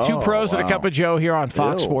is Two Pros and a Cup of Joe here on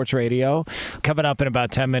Fox Sports Radio. Coming up in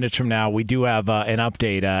about 10 minutes from now, we do have an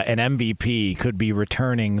update. An MVP could be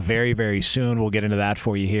returning very, very soon. We'll get into that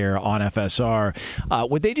for you here on FSR.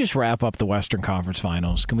 Would they just wrap up the Western Conference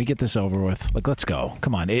Finals? Can we get this over with? Like, let's go.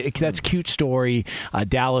 Come on. That's a cute story.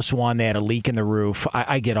 Dallas won. They had a leak in the roof.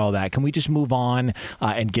 I get all that. Can we just move on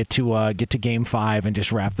and get to Game 5 and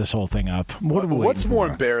just wrap this whole thing up? What's more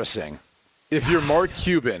embarrassing? If you're Mark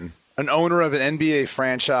Cuban, an owner of an NBA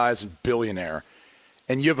franchise, billionaire,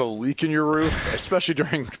 and you have a leak in your roof, especially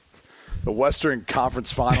during the Western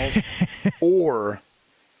Conference Finals, or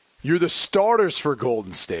you're the starters for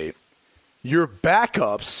Golden State, your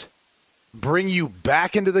backups bring you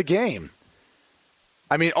back into the game.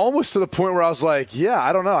 I mean, almost to the point where I was like, yeah,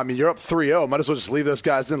 I don't know. I mean, you're up 3-0. Might as well just leave those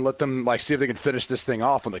guys in, let them see if they can finish this thing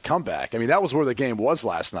off on the comeback. I mean, that was where the game was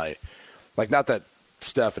last night. Like, not that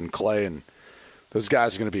Steph and Clay and those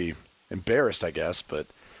guys are going to be embarrassed, I guess, but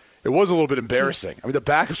it was a little bit embarrassing. I mean, the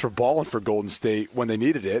backups were balling for Golden State when they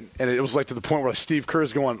needed it, and it was like to the point where Steve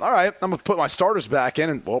Kerr's going, all right, I'm going to put my starters back in,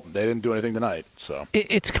 and, well, they didn't do anything tonight. So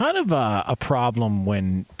it's kind of a problem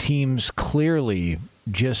when teams clearly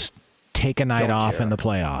just take a night off in the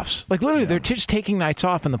playoffs. Like, literally, they're just taking nights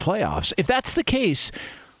off in the playoffs. If that's the case,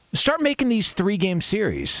 start making these 3-game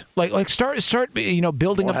series. Like start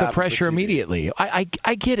building up the pressure immediately. I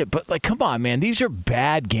get it, but like, come on, man, these are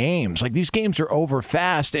bad games. Like, these games are over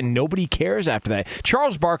fast, and nobody cares after that.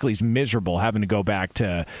 Charles Barkley's miserable having to go back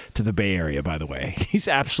to the Bay Area. By the way, he's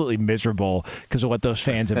absolutely miserable because of what those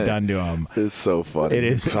fans have done to him. It's so funny. It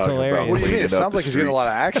is. It's hilarious. What do you mean? It sounds like he's getting a lot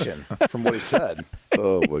of action from what he said.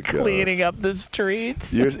 Oh my God! Cleaning up the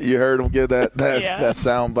streets. You heard him give that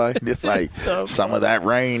sound bite. It's like so some of that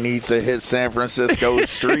rain needs to hit San Francisco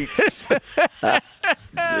streets.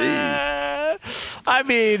 Jeez. I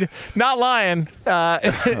mean, not lying. No,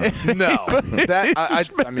 that I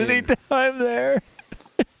mean, any time there.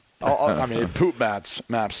 I mean, poop maps.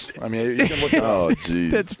 I mean, you can look it up. Oh,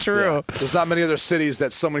 geez. That's true. Yeah. There's not many other cities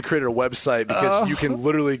that someone created a website because you can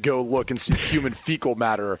literally go look and see human fecal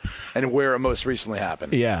matter and where it most recently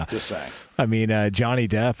happened. Yeah. Just saying. I mean, Johnny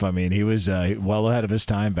Depp, I mean, he was well ahead of his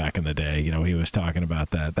time back in the day. You know, he was talking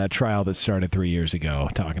about that trial that started 3 years ago,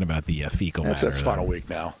 talking about the fecal matter. That's final week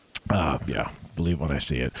now. Yeah, believe when I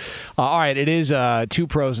see it. All right, it is Two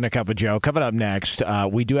Pros and a Cup of Joe. Coming up next,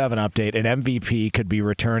 we do have an update. An MVP could be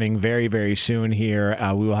returning very, very soon here.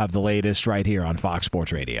 We will have the latest right here on Fox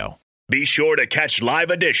Sports Radio. Be sure to catch live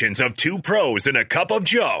editions of Two Pros and a Cup of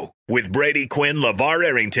Joe with Brady Quinn, LeVar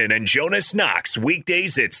Arrington, and Jonas Knox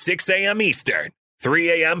weekdays at 6 a.m. Eastern,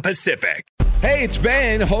 3 a.m. Pacific. Hey, it's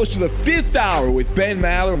Ben, host of The Fifth Hour with Ben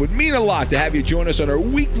Maller. It would mean a lot to have you join us on our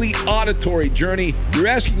weekly auditory journey. You're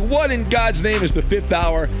asking, what in God's name is The Fifth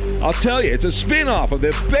Hour? I'll tell you, it's a spin-off of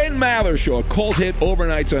The Ben Maller Show, a cult hit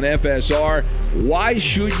overnights on FSR. Why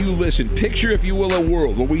should you listen? Picture, if you will, a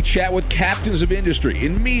world where we chat with captains of industry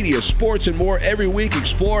in media, sports, and more every week.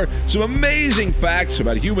 Explore some amazing facts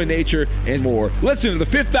about human nature and more. Listen to The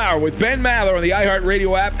Fifth Hour with Ben Maller on the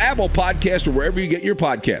iHeartRadio app, Apple Podcast, or wherever you get your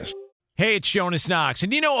podcasts. Hey, it's Jonas Knox,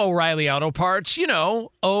 and you know O'Reilly Auto Parts. You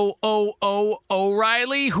know,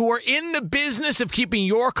 O'Reilly, who are in the business of keeping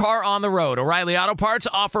your car on the road. O'Reilly Auto Parts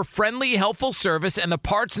offer friendly, helpful service and the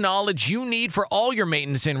parts knowledge you need for all your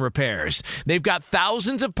maintenance and repairs. They've got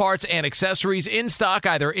thousands of parts and accessories in stock,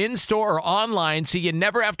 either in-store or online, so you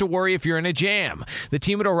never have to worry if you're in a jam. The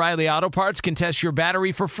team at O'Reilly Auto Parts can test your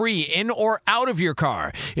battery for free, in or out of your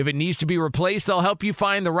car. If it needs to be replaced, they'll help you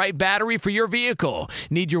find the right battery for your vehicle.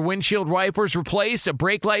 Need your windshield wipers replaced, a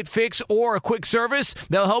brake light fix, or a quick service?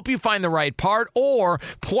 They'll help you find the right part or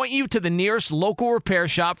point you to the nearest local repair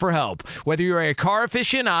shop for help. Whether you're a car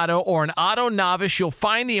aficionado or an auto novice, you'll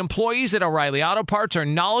find the employees at O'Reilly Auto Parts are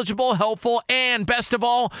knowledgeable, helpful, and best of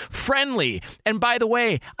all, friendly. And by the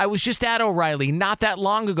way, I was just at O'Reilly not that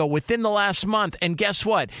long ago, within the last month, and guess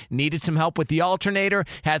what? Needed some help with the alternator,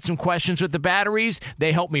 had some questions with the batteries.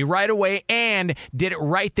 They helped me right away and did it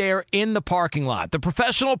right there in the parking lot. The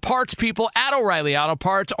professional parts people at O'Reilly Auto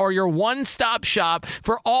Parts are your one-stop shop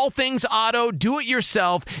for all things auto,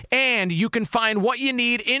 do-it-yourself, and you can find what you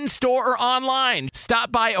need in-store or online.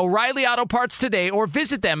 Stop by O'Reilly Auto Parts today or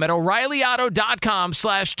visit them at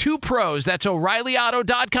O'ReillyAuto.com/2pros. That's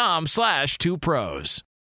O'ReillyAuto.com/2pros.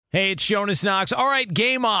 Hey, it's Jonas Knox. All right,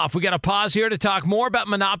 game off. We got to pause here to talk more about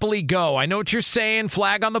Monopoly Go. I know what you're saying,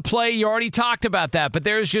 flag on the play. You already talked about that, but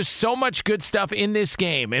there's just so much good stuff in this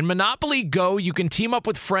game. In Monopoly Go, you can team up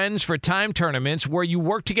with friends for time tournaments where you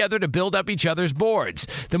work together to build up each other's boards.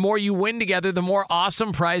 The more you win together, the more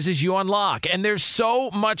awesome prizes you unlock. And there's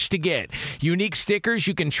so much to get. Unique stickers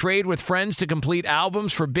you can trade with friends to complete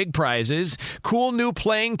albums for big prizes. Cool new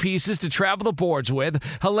playing pieces to travel the boards with.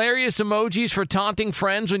 Hilarious emojis for taunting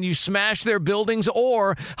friends when you smash their buildings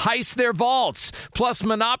or heist their vaults. Plus,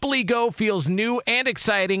 Monopoly Go feels new and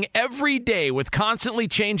exciting every day with constantly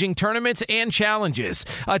changing tournaments and challenges.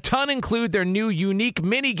 A ton include their new unique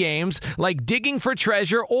mini games like digging for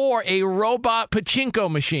treasure or a robot pachinko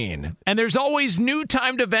machine. And there's always new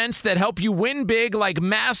timed events that help you win big, like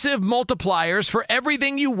massive multipliers for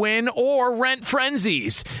everything you win or rent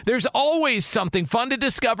frenzies. There's always something fun to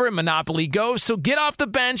discover in Monopoly Go, so get off the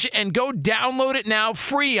bench and go download it now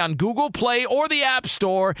free on Google Play or the App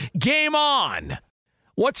Store. Game on!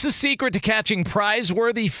 What's the secret to catching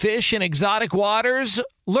prize-worthy fish in exotic waters?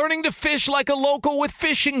 Learning to fish like a local with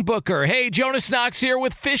Fishing Booker. Hey, Jonas Knox here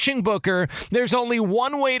with Fishing Booker. There's only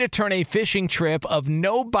one way to turn a fishing trip of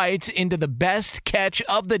no bites into the best catch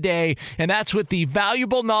of the day, and that's with the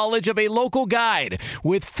valuable knowledge of a local guide.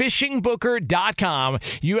 With FishingBooker.com,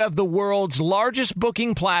 you have the world's largest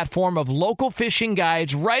booking platform of local fishing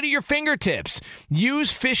guides right at your fingertips.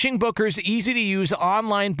 Use Fishing Booker's easy-to-use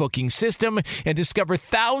online booking system and discover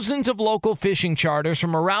thousands of local fishing charters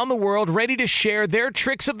from around the world ready to share their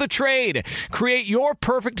tricks of the trade. Create your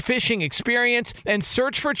perfect fishing experience and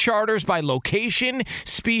search for charters by location,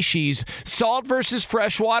 species, salt versus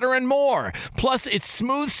freshwater, and more. Plus, it's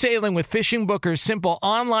smooth sailing with Fishing Booker's simple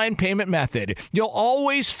online payment method. You'll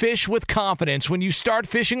always fish with confidence when you start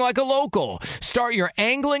fishing like a local. Start your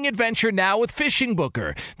angling adventure now with Fishing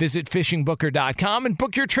Booker. Visit FishingBooker.com and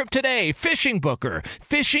book your trip today. Fishing Booker.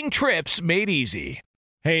 Fishing trips made easy.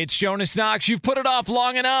 Hey, it's Jonas Knox. You've put it off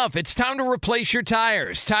long enough. It's time to replace your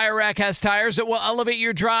tires. Tire Rack has tires that will elevate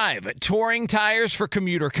your drive. Touring tires for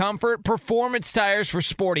commuter comfort, performance tires for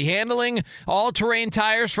sporty handling, all-terrain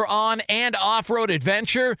tires for on- and off-road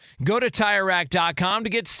adventure. Go to TireRack.com to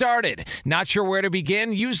get started. Not sure where to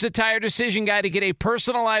begin? Use the Tire Decision Guide to get a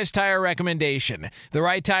personalized tire recommendation. The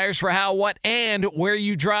right tires for how, what, and where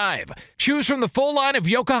you drive. Choose from the full line of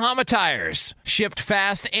Yokohama tires. Shipped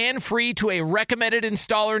fast and free to a recommended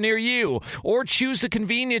installer near you, or choose the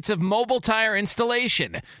convenience of mobile tire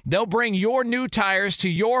installation. They'll bring your new tires to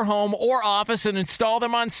your home or office and install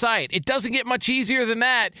them on site. It doesn't get much easier than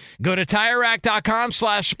that. Go to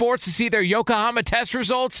TireRack.com/sports to see their Yokohama test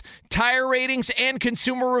results, tire ratings, and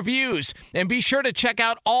consumer reviews. And be sure to check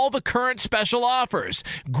out all the current special offers.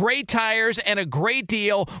 Great tires and a great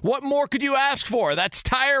deal. What more could you ask for? That's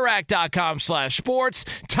TireRack.com/sports.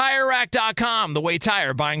 TireRack.com, the way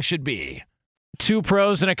tire buying should be. Two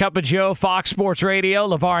pros and a cup of Joe, Fox Sports Radio.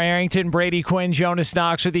 LeVar Arrington, Brady Quinn, Jonas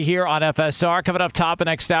Knox with you here on FSR. Coming up top of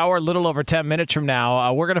next hour, a little over 10 minutes from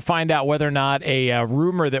now, we're going to find out whether or not a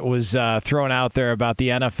rumor that was thrown out there about the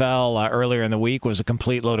NFL earlier in the week was a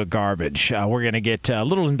complete load of garbage. We're going to get a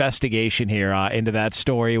little investigation here into that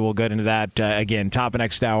story. We'll get into that again, top of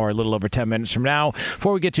next hour, a little over 10 minutes from now.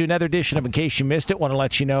 Before we get to another edition of In Case You Missed It, want to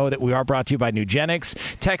let you know that we are brought to you by Nugenix.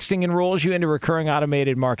 Texting enrolls you into recurring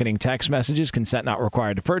automated marketing text messages. Consent not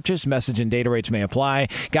required to purchase. Message and data rates may apply.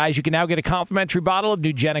 Guys, you can now get a complimentary bottle of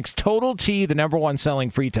Nugenix Total T, the #1 selling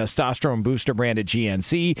free testosterone booster brand at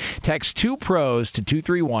GNC. Text 2PROS to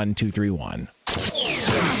 231-231.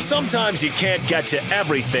 Sometimes you can't get to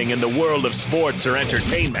everything in the world of sports or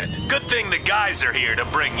entertainment. Good thing the guys are here to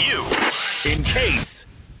bring you In Case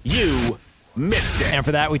You Missed It. And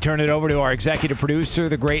for that, we turn it over to our executive producer,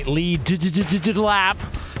 the great Lee Lap.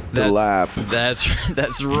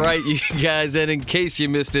 That's right, you guys. And in case you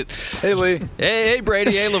missed it, hey Lee, hey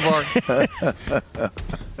Brady, hey LeVar.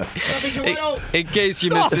 In case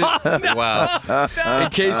you missed it, wow. In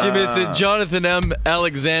case you missed it, Jonathan M.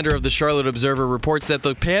 Alexander of the Charlotte Observer reports that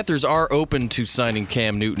the Panthers are open to signing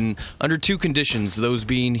Cam Newton under two conditions, those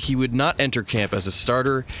being he would not enter camp as a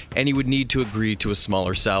starter and he would need to agree to a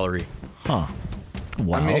smaller salary. Huh.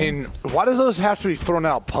 Wow. I mean, why does those have to be thrown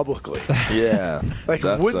out publicly? Yeah. Like,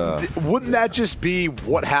 wouldn't that just be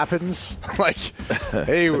what happens? Like,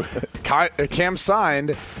 hey, Cam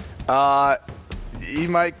signed. He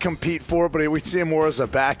might compete for it, but we see him more as a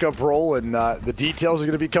backup role, and the details are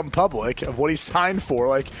going to become public of what he signed for.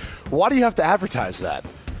 Like, why do you have to advertise that?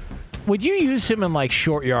 Would you use him in like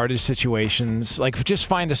short yardage situations? Like just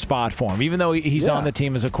find a spot for him, even though he's on the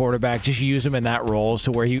team as a quarterback. Just use him in that role,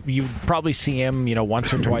 so where you probably see him,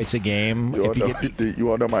 once or twice a game. You want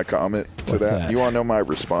to know my comment to that? You want to know my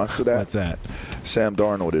response to that? What's that? Sam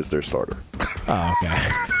Darnold is their starter. Oh, okay.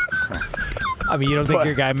 I mean, you don't think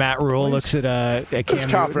your guy Matt Rule looks at Cam He's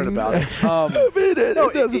confident Newton? about it.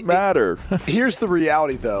 It doesn't matter. Here's the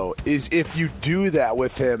reality, though, is if you do that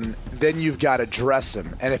with him, then you've got to dress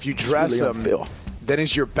him. And if you dress him, then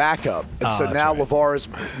he's your backup. And so now LeVar's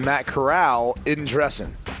Matt Corral isn't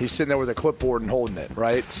dressing. He's sitting there with a clipboard and holding it,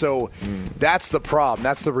 right? So that's the problem.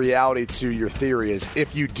 That's the reality to your theory is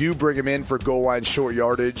if you do bring him in for goal line short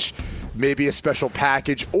yardage, maybe a special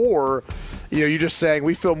package, or – you're just saying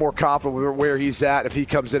we feel more confident with where he's at if he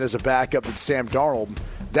comes in as a backup than Sam Darnold.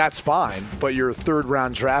 That's fine, but your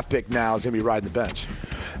third-round draft pick now is going to be riding the bench.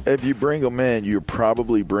 If you bring him in, you're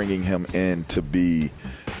probably bringing him in to be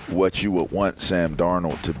what you would want Sam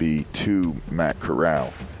Darnold to be to Matt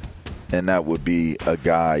Corral, and that would be a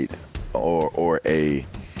guide or a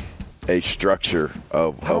structure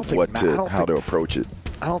of how to approach it.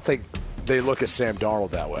 I don't think they look at Sam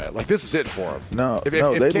Darnold that way. Like, this is it for him. No,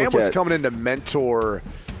 if Cam was coming in to mentor,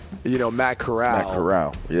 Matt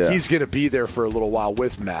Corral, he's going to be there for a little while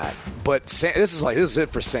with Matt. But Sam, this is it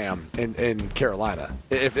for Sam in Carolina.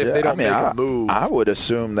 If they don't make a move, I would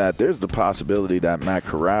assume that there's the possibility that Matt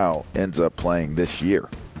Corral ends up playing this year.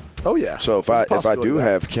 Oh yeah. So if I do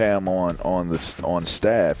have Cam on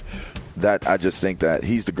staff, that I just think that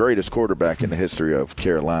he's the greatest quarterback in the history of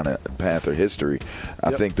Carolina Panther history.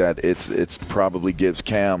 I think that it's probably gives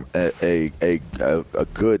Cam a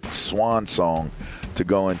good swan song to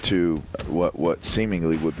go into what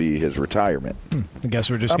seemingly would be his retirement. I guess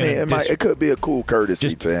we're just going to it could be a cool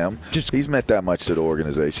courtesy to him. He's meant that much to the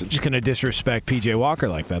organization. Just going to disrespect P.J. Walker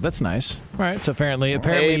like that. That's nice. All right, so apparently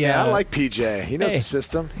hey, man, I like P.J. He knows the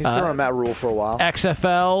system. He's been on Matt Rule for a while.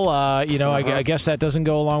 XFL, I guess that doesn't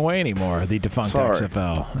go a long way anymore, the defunct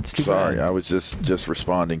XFL. That's too bad. I was just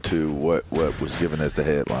responding to what was given as the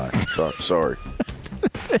headline. Sorry.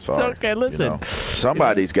 It's okay. Listen,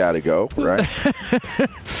 somebody's got to go, right?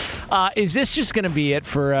 Is this just going to be it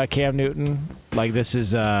for Cam Newton? Like this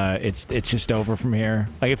is it's just over from here.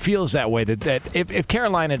 Like it feels that way. That if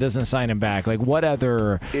Carolina doesn't sign him back, like what else?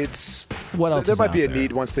 There might be a there?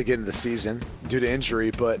 need once they get into the season due to injury,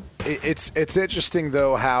 but it's interesting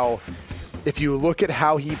though how if you look at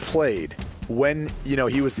how he played when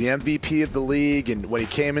he was the MVP of the league and when he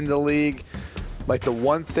came into the league. Like the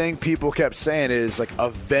one thing people kept saying is like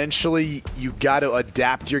eventually you got to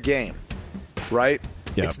adapt your game, right?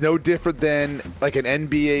 Yep. It's no different than like an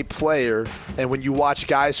NBA player. And when you watch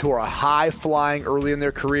guys who are high flying early in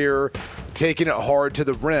their career, taking it hard to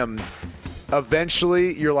the rim,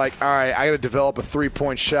 eventually you're like, all right, I got to develop a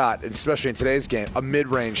 3-point shot, especially in today's game, a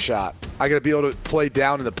mid-range shot. I got to be able to play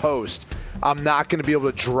down in the post. I'm not going to be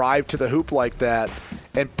able to drive to the hoop like that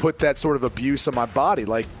and put that sort of abuse on my body.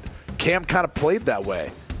 Like, Cam kind of played that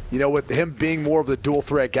way, with him being more of the dual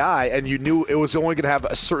threat guy, and you knew it was only going to have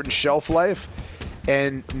a certain shelf life.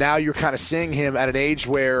 And now you're kind of seeing him at an age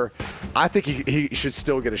where I think he should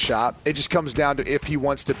still get a shot. It just comes down to if he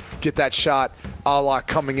wants to get that shot a la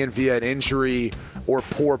coming in via an injury or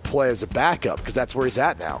poor play as a backup, because that's where he's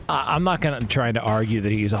at now. I'm not going to try to argue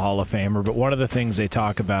that he's a Hall of Famer, but one of the things they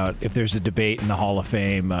talk about, if there's a debate in the Hall of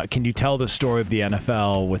Fame, can you tell the story of the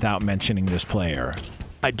NFL without mentioning this player?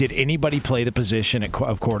 Did anybody play the position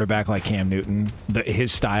of quarterback like Cam Newton?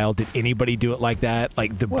 His style, did anybody do it like that?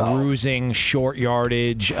 Like the bruising, short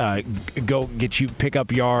yardage, pick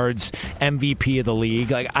up yards, MVP of the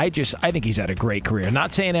league. Like I think he's had a great career.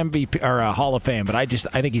 Not saying MVP or Hall of Fame, but I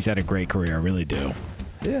think he's had a great career. I really do.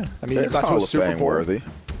 Yeah, I mean, it's Hall of Fame worthy.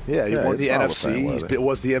 Yeah, he won the NFC. He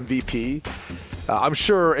was the MVP. I'm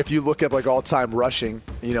sure if you look at like all-time rushing,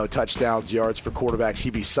 touchdowns, yards for quarterbacks,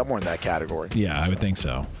 he'd be somewhere in that category. Yeah, I would think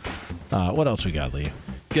so. What else we got, Lee?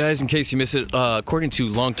 Guys, in case you missed it, according to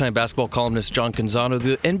longtime basketball columnist John Canzano,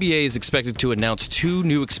 the NBA is expected to announce 2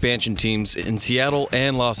 new expansion teams in Seattle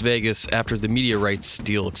and Las Vegas after the media rights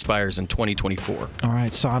deal expires in 2024. All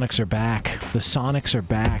right, Sonics are back. The Sonics are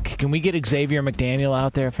back. Can we get Xavier McDaniel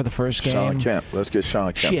out there for the first game? Sean Kemp. Let's get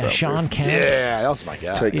Sean Kemp out Sean there. Kemp. Yeah, that was my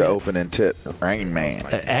guy. Take the opening tip. Rain Man.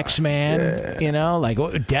 X-Man. Yeah. Like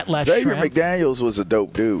Detlef Xavier Schrempf. McDaniels was a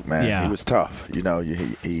dope dude, man. Yeah. He was tough.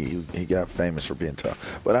 He got famous for being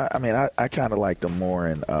tough. But I kind of liked him more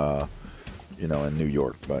in New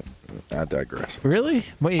York, but I digress. Really?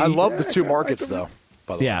 I love the 2 markets, though.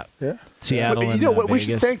 By the way. Yeah. Seattle. But and what? Vegas. We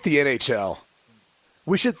should thank the NHL.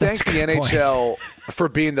 We should thank the NHL for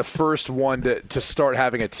being the first one to start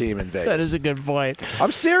having a team in Vegas. That is a good point.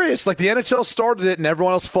 I'm serious. Like, the NHL started it and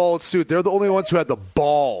everyone else followed suit. They're the only ones who had the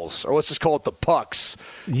balls, or let's just call it the pucks,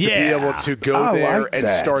 to be able to go there and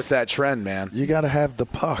start that trend, man. You got to have the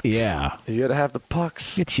pucks. Yeah. You got to have the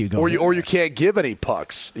pucks. Look at you going. Or you can't give any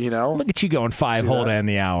pucks, you know? Look at you going 5-hole to end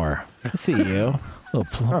the hour. I see you. A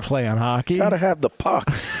little play on hockey. Got to have the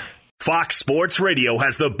pucks. Fox Sports Radio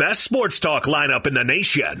has the best sports talk lineup in the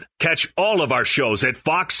nation. Catch all of our shows at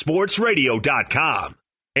foxsportsradio.com.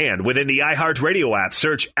 And within the iHeartRadio app,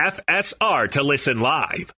 search FSR to listen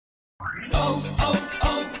live.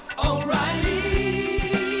 O'Reilly.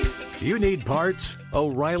 You need parts?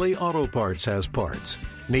 O'Reilly Auto Parts has parts.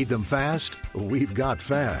 Need them fast? We've got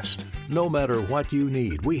fast. No matter what you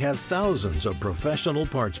need, we have thousands of professional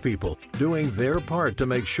parts people doing their part to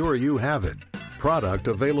make sure you have it. Product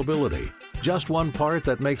availability. Just one part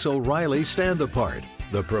that makes O'Reilly stand apart.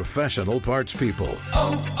 The professional parts people.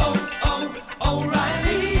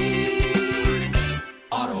 O'Reilly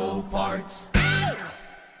Auto Parts.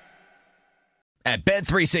 At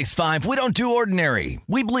Bet365, we don't do ordinary.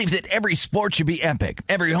 We believe that every sport should be epic.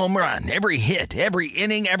 Every home run, every hit, every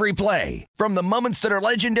inning, every play. From the moments that are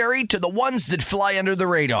legendary to the ones that fly under the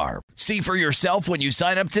radar. See for yourself when you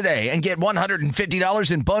sign up today and get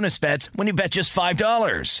 $150 in bonus bets when you bet just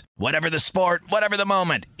 $5. Whatever the sport, whatever the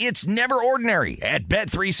moment, it's never ordinary at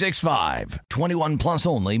Bet365. 21 plus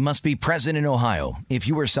only. Must be present in Ohio. If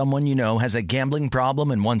you or someone you know has a gambling problem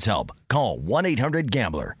and wants help, call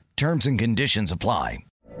 1-800-GAMBLER. Terms and conditions apply.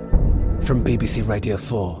 From BBC Radio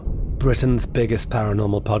 4, Britain's biggest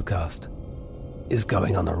paranormal podcast is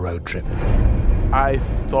going on a road trip. I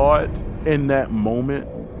thought in that moment,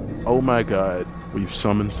 oh my God, we've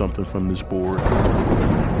summoned something from this board.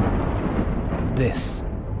 This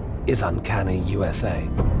is Uncanny USA.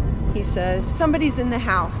 He says, somebody's in the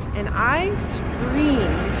house, and I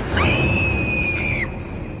screamed.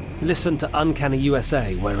 Listen to Uncanny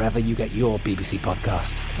USA wherever you get your BBC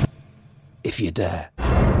podcasts, if you dare.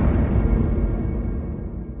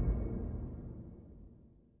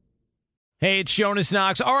 Hey, it's Jonas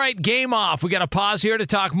Knox. All right, game off. We got to pause here to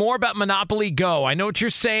talk more about Monopoly Go. I know what you're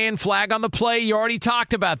saying, flag on the play. You already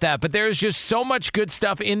talked about that, but there's just so much good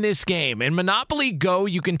stuff in this game. In Monopoly Go,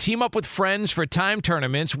 you can team up with friends for time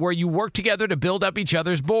tournaments where you work together to build up each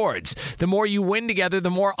other's boards. The more you win together, the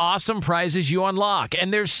more awesome prizes you unlock.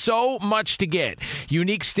 And there's so much to get.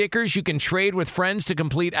 Unique stickers you can trade with friends to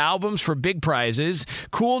complete albums for big prizes.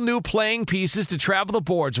 Cool new playing pieces to travel the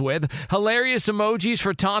boards with. Hilarious emojis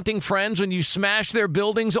for taunting friends when you smash their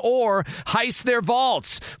buildings or heist their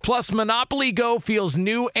vaults. Plus, Monopoly Go feels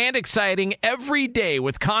new and exciting every day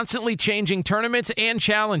with constantly changing tournaments and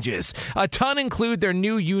challenges. A ton include their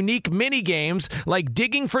new unique mini games like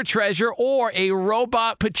digging for treasure or a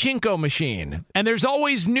robot pachinko machine. And there's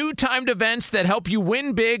always new timed events that help you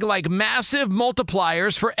win big, like massive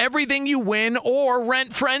multipliers for everything you win or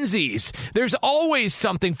rent frenzies. There's always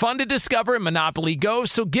something fun to discover in Monopoly Go,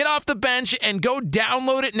 so get off the bench and go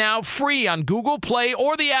download it now free on Google Play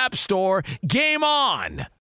or the App Store. Game on!